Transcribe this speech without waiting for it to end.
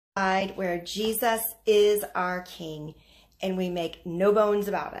Where Jesus is our King, and we make no bones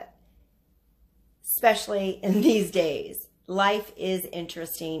about it. Especially in these days, life is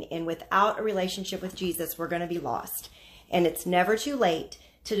interesting, and without a relationship with Jesus, we're going to be lost. And it's never too late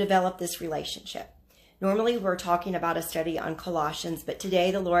to develop this relationship. Normally, we're talking about a study on Colossians, but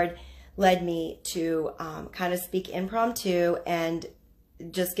today the Lord led me to kind of speak impromptu and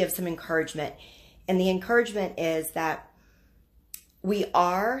just give some encouragement. And the encouragement is that we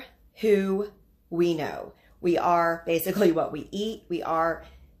are who we know. We are basically what we eat. We are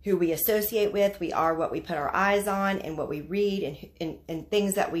who we associate with. We are what we put our eyes on and what we read and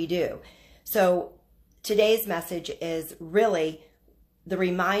things that we do. So today's message is really the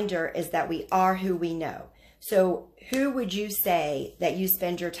reminder is that we are who we know. So who would you say that you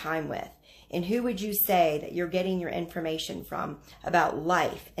spend your time with? And who would you say that you're getting your information from about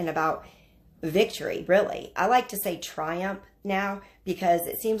life and about victory, really? I like to say triumph now because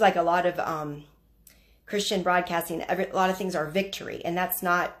it seems like a lot of Christian broadcasting, a lot of things are victory. And that's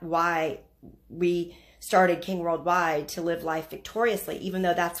not why we started King Worldwide, to live life victoriously, even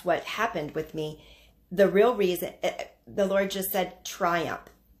though that's what happened with me. The real reason, the Lord just said triumph.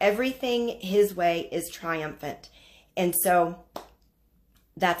 Everything His way is triumphant. And so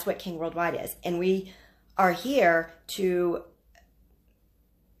that's what King Worldwide is. And we are here to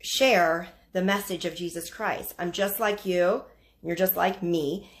share the message of Jesus Christ. I'm just like you. You're just like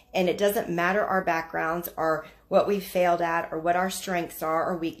me. And it doesn't matter our backgrounds or what we failed at or what our strengths are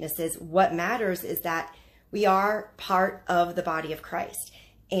or weaknesses. What matters is that we are part of the body of Christ.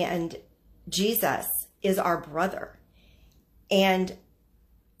 And Jesus is our brother. And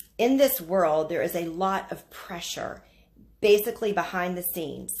in this world, there is a lot of pressure, basically behind the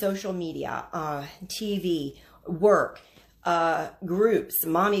scenes, social media, TV, work, groups,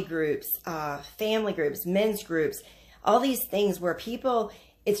 mommy groups, family groups, men's groups, all these things where people,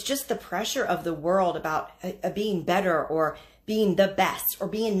 it's just the pressure of the world about being better or being the best or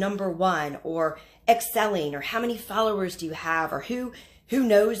being number one or excelling or how many followers do you have or who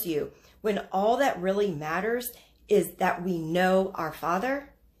knows you, when all that really matters is that we know our Father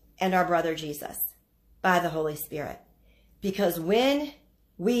and our brother Jesus by the Holy Spirit. Because when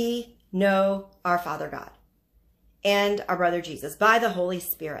we know our Father God and our brother Jesus by the Holy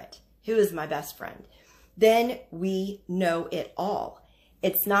Spirit, who is my best friend, then we know it all.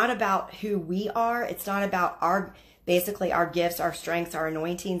 It's not about who we are. It's not about basically our gifts, our strengths, our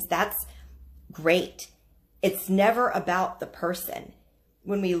anointings. That's great. It's never about the person.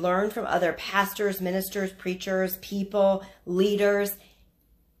 When we learn from other pastors, ministers, preachers, people, leaders,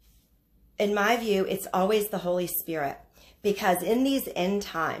 in my view, it's always the Holy Spirit. Because in these end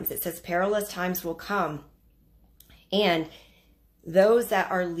times, it says perilous times will come. And those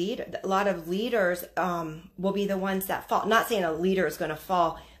that are a lot of leaders will be the ones that fall. Not saying a leader is going to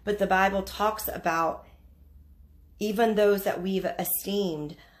fall, but the Bible talks about even those that we've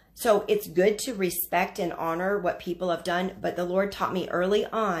esteemed. So it's good to respect and honor what people have done. But the Lord taught me early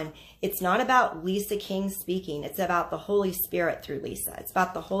on, it's not about Lisa King speaking. It's about the Holy Spirit through Lisa. It's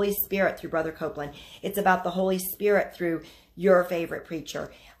about the Holy Spirit through Brother Copeland. It's about the Holy Spirit through your favorite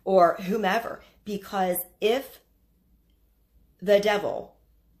preacher or whomever. Because if the devil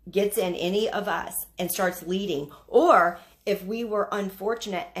gets in any of us and starts leading, or if we were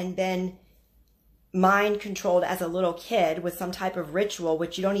unfortunate and then mind controlled as a little kid with some type of ritual,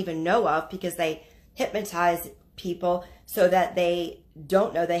 which you don't even know of because they hypnotize people so that they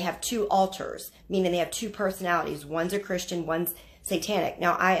don't know they have two altars, meaning they have two personalities. One's a Christian, one's satanic.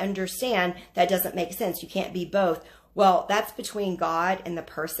 Now, I understand that doesn't make sense. You can't be both. Well, that's between God and the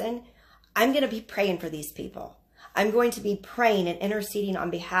person. I'm going to be praying for these people. I'm going to be praying and interceding on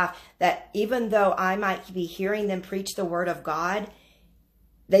behalf that even though I might be hearing them preach the word of God,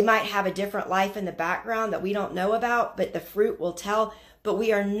 they might have a different life in the background that we don't know about, but the fruit will tell. But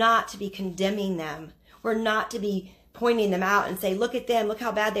we are not to be condemning them. We're not to be pointing them out and say, look at them, look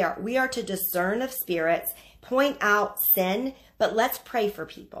how bad they are. We are to discern of spirits, point out sin, but let's pray for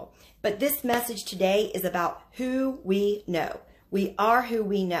people. But this message today is about who we know. We are who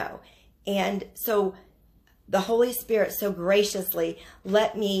we know. And so the Holy Spirit so graciously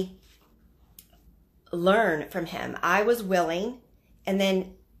let me learn from Him. I was willing, and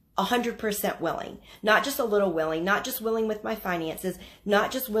then 100% willing, not just a little willing, not just willing with my finances,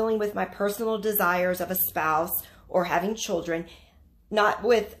 not just willing with my personal desires of a spouse or having children, not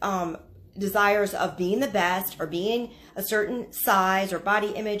with desires of being the best or being a certain size or body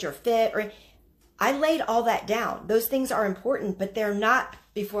image or fit. Or I laid all that down. Those things are important, but they're not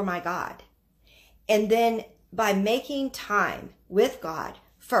before my God. And then by making time with God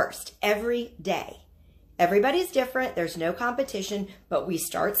first every day, Everybody's different. There's no competition, but we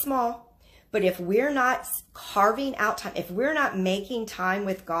start small. But if we're not carving out time, if we're not making time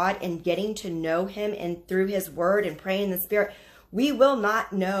with God and getting to know him and through his word and praying in the Spirit, we will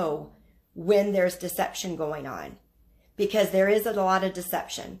not know when there's deception going on, because there is a lot of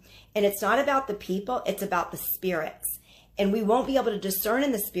deception. And it's not about the people, it's about the spirits. And we won't be able to discern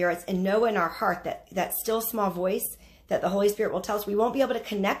in the spirits and know in our heart that still small voice that the Holy Spirit will tell us. We won't be able to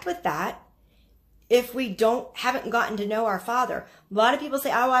connect with that if we haven't gotten to know our Father. A lot of people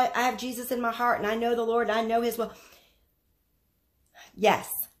say, oh, I have Jesus in my heart and I know the Lord and I know his will. Yes,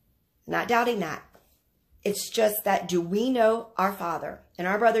 not doubting that. It's just that, do we know our Father and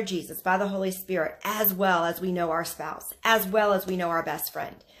our brother Jesus by the Holy Spirit as well as we know our spouse, as well as we know our best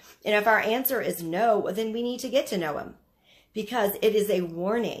friend? And if our answer is no, then we need to get to know him, because it is a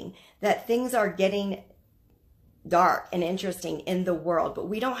warning that things are getting dark and interesting in the world, but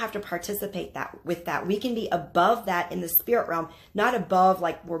we don't have to participate with that. We can be above that in the spirit realm, not above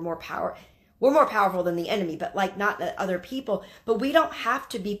like we're more powerful than the enemy, but like not other people. But we don't have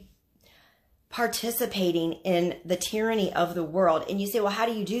to be participating in the tyranny of the world. And you say, well, how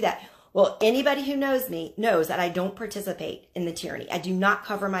do you do that? Well, anybody who knows me knows that I don't participate in the tyranny. I do not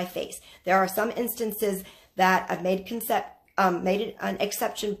cover my face. There are some instances that I've made an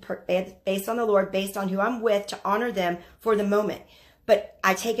exception based on the Lord, based on who I'm with, to honor them for the moment. But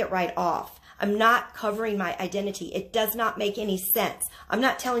I take it right off. I'm not covering my identity. It does not make any sense. I'm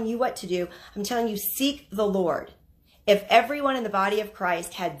not telling you what to do. I'm telling you, seek the Lord. If everyone in the body of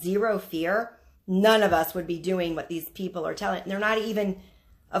Christ had zero fear, none of us would be doing what these people are telling. They're not even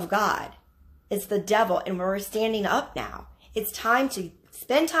of God. It's the devil, and we're standing up now. It's time to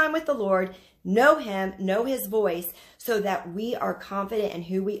spend time with the Lord, know him, know his voice, so that we are confident in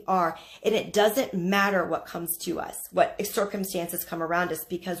who we are. And it doesn't matter what comes to us, what circumstances come around us,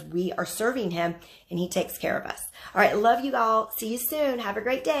 because we are serving him and he takes care of us. All right. Love you all. See you soon. Have a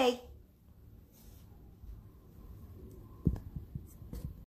great day.